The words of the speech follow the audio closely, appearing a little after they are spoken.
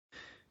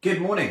Good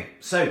morning.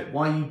 So,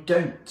 why you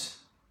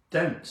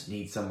don't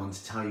need someone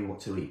to tell you what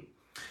to eat.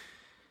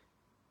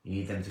 You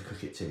need them to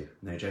cook it too.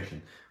 No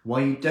joking.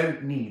 Why you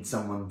don't need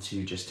someone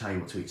to just tell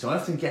you what to eat. So I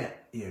often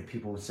get,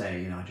 people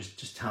say,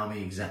 just tell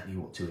me exactly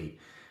what to eat.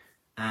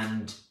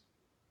 And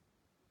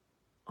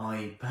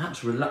I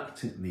perhaps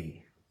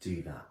reluctantly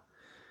do that.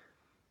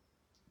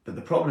 But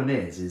the problem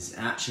is it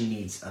actually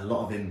needs a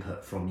lot of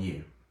input from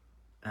you.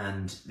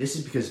 And this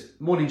is because,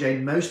 morning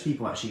Jane, most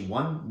people actually,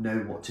 one, know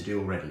what to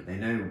do already. They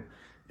know,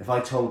 if I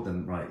told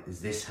them, right,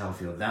 is this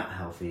healthy or that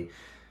healthy,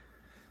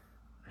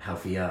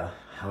 healthier,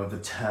 however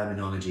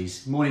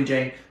terminologies, morning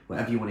Jane,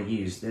 whatever you want to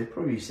use, they'd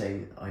probably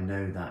say, I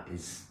know that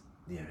is,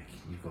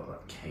 you've got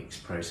like cakes,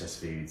 processed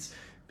foods,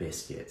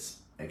 biscuits,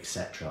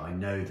 etc. I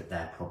know that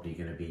they're probably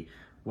going to be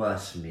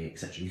worse for me,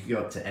 etc. You can go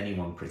up to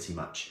anyone pretty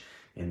much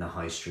in the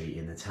high street,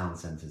 in the town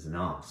centres and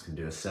ask and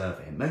do a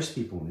survey. And most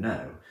people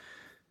know.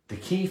 The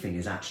key thing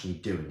is actually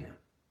doing it.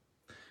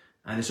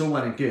 And it's all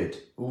well and good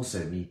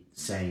also me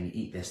saying,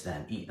 eat this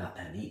then, eat that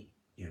then, eat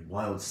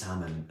wild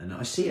salmon. And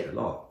I see it a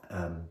lot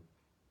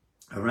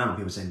around,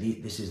 people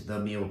saying, this is the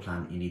meal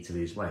plan that you need to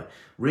lose weight.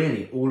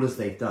 Really, all as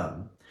they've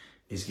done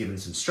is given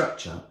some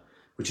structure,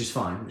 which is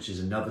fine, which is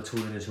another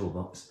tool in the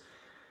toolbox,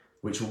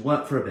 which will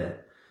work for a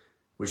bit,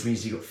 which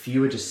means you've got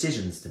fewer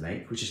decisions to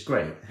make, which is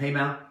great. Hey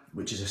Mal,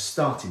 which is a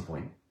starting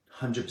point,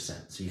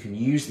 100%. So you can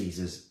use these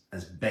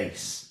as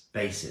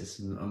bases,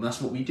 and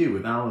that's what we do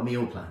with our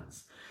meal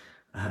plans.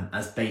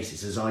 As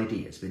basis, as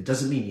ideas, but it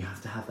doesn't mean you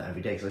have to have that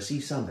every day, because I see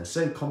some, they're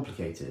so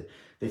complicated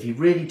that if you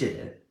really did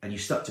it and you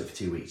stuck to it for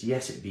 2 weeks,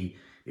 yes, it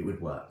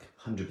would work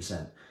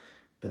 100%.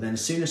 But then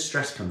as soon as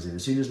stress comes in,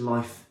 as soon as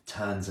life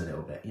turns a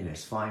little bit,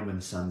 it's fine when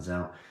the sun's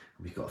out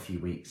and we've got a few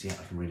weeks, I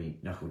can really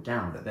knuckle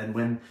down. But then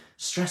when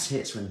stress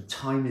hits, when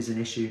time is an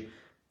issue,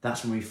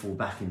 that's when we fall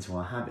back into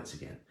our habits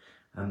again.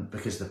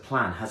 Because the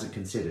plan hasn't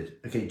considered,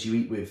 okay, do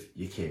you eat with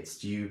your kids?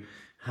 Do you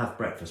have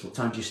breakfast? What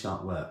time do you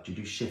start work? Do you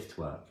do shift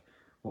work?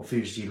 What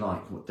foods do you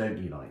like? What don't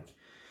you like?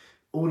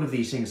 All of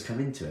these things come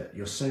into it,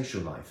 your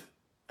social life.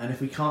 And if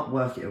we can't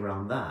work it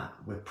around that,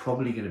 we're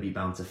probably going to be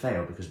bound to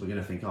fail, because we're going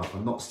to think, if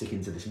I'm not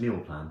sticking to this meal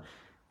plan,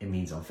 it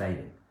means I'm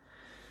failing.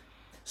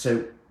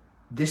 So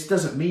this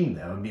doesn't mean,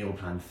 though, a meal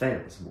plan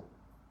fails.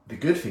 The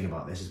good thing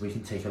about this is we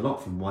can take a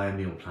lot from why a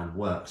meal plan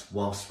works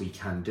whilst we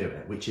can do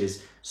it, which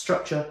is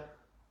structure,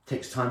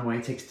 takes time away,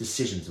 takes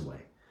decisions away.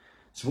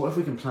 So what if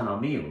we can plan our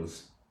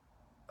meals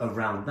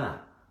around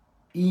that?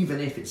 Even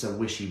if it's a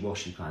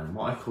wishy-washy plan. And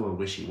what I call a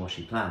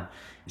wishy-washy plan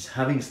is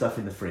having stuff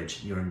in the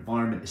fridge, your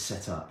environment is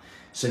set up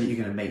so that you're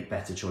going to make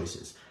better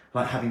choices.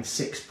 Like having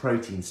 6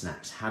 protein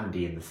snacks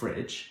handy in the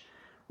fridge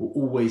will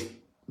always,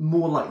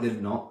 more likely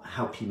than not,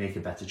 help you make a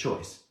better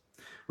choice.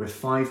 We're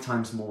 5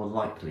 times more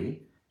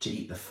likely to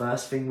eat the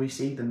first thing we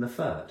see than the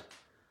third.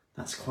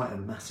 That's quite a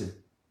massive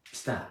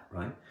stat,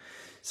 right?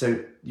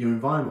 So your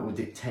environment will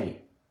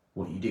dictate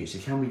what you do. So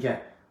can we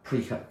get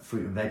pre-cut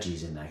fruit and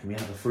veggies in there? Can we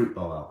have a fruit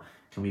bowl out?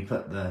 Can we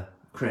put the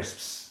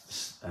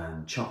crisps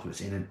and chocolates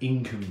in an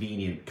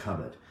inconvenient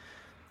cupboard?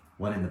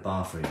 One in the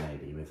bathroom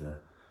maybe with the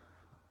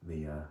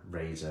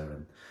razor,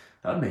 and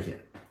that would make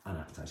it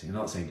unappetizing. I'm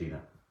not saying do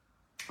that.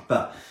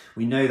 But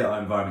we know that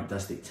our environment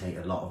does dictate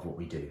a lot of what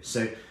we do.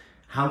 So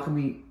how can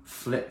we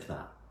flip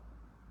that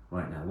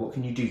right now? What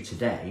can you do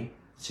today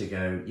to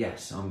go,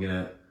 yes, I'm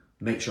going to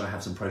make sure I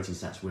have some protein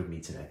snacks with me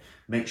today.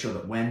 Make sure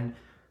that when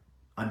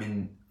I'm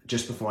in,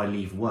 just before I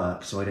leave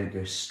work, so I don't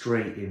go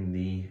straight in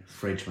the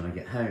fridge when I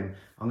get home,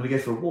 I'm going to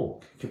go for a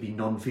walk. It could be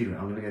non-food.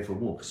 I'm going to go for a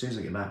walk. As soon as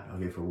I get back, I'll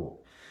go for a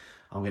walk.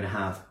 I'm going to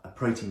have a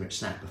protein-rich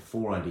snack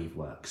before I leave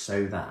work,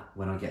 so that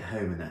when I get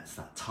home and that's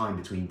that time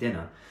between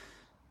dinner,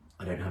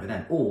 I don't have it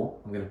then. Or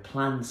I'm going to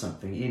plan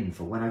something in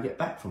for when I get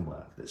back from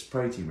work that's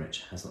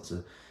protein-rich, has lots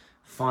of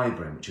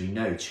fibre in, which we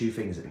know 2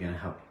 things that are going to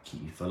help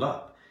keep you full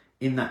up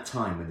in that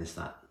time when there's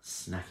that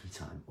snacky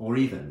time. Or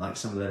even, like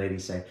some of the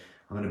ladies say,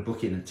 I'm going to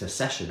book into a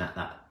session at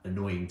that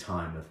annoying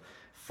time of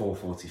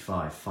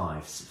 4:45,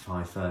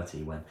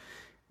 5:30, when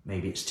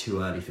maybe it's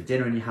too early for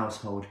dinner in your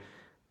household,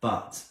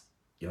 but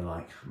you're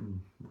like,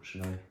 what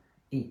should I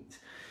eat?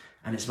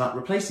 And it's about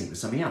replacing it with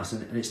something else.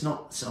 And it's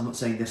not, so I'm not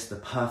saying this is the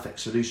perfect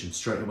solution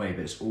straight away,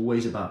 but it's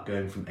always about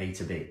going from A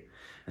to B.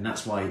 And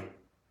that's why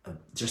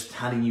just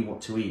telling you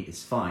what to eat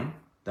is fine.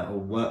 That will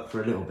work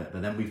for a little bit,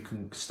 but then we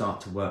can start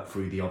to work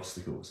through the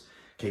obstacles.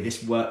 Okay,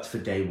 this worked for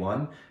day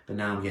 1, but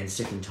now I'm getting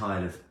sick and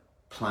tired of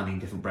planning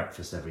different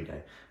breakfasts every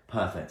day.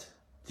 Perfect.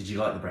 Did you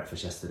like the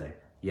breakfast yesterday?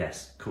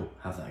 Yes. Cool.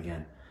 Have that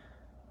again.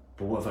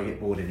 But what if I get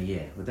bored in a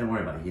year? Well, don't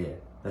worry about a year.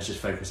 Let's just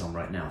focus on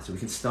right now. So we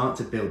can start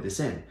to build this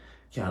in.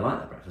 Okay, I like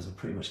that breakfast. I'll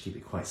pretty much keep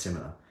it quite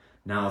similar.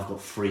 Now I've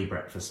got 3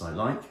 breakfasts I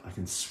like. I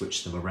can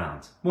switch them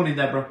around. Morning,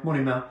 Deborah.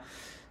 Morning, Mel.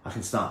 I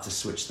can start to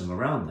switch them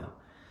around now.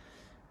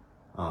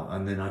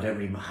 And then I don't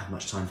really have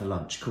much time for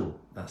lunch. Cool,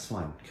 that's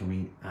fine. Can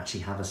we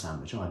actually have a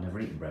sandwich? I've never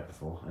eaten bread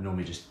before. I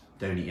normally just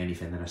don't eat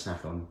anything, then I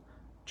snack on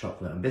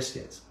chocolate and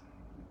biscuits.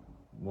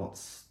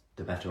 What's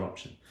the better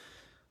option?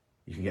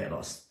 You can get a lot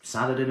of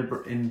salad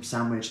in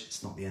sandwich.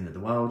 It's not the end of the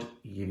world.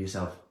 You give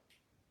yourself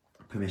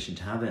permission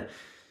to have it.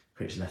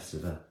 Creates less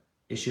of a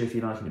issue, if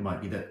you like, and it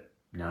might be that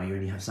now you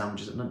only have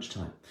sandwiches at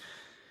lunchtime.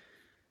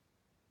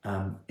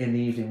 In the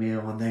evening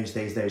meal, on those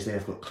days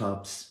I've got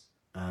clubs,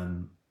 I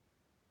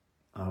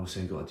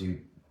also got to do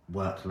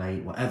work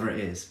late, whatever it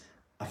is,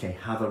 okay,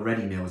 have a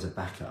ready meal as a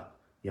backup.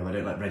 Yeah, I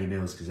don't like ready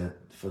meals because they're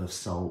full of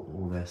salt,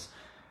 all this.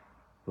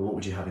 But what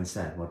would you have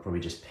instead? Well, I'd probably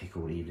just pick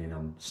all evening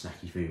on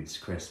snacky foods,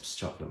 crisps,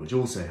 chocolate, which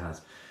also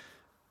has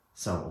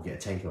salt, or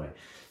get a takeaway.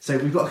 So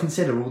we've got to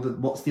consider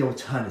what's the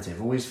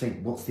alternative. Always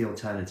think, what's the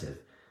alternative?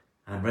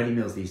 And ready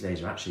meals these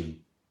days are actually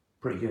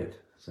pretty good.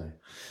 So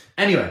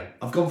anyway,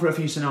 I've gone for a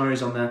few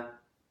scenarios on there.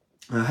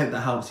 I hope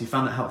that helps. If you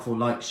found that helpful,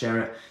 like,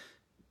 share it.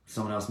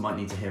 Someone else might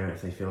need to hear it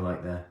if they feel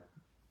like they're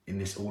in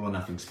this all or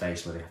nothing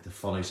space where they have to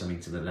follow something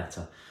to the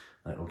letter,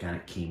 like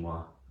organic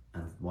quinoa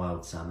and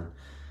wild salmon,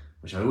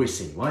 which I always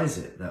see. Why is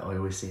it that I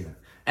always see that?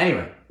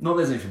 Anyway, not that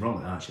there's anything wrong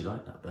with it, I actually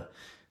like that, but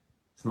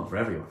it's not for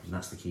everyone, and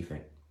that's the key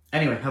thing.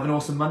 Anyway, have an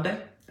awesome Monday,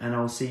 and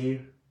I'll see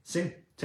you soon.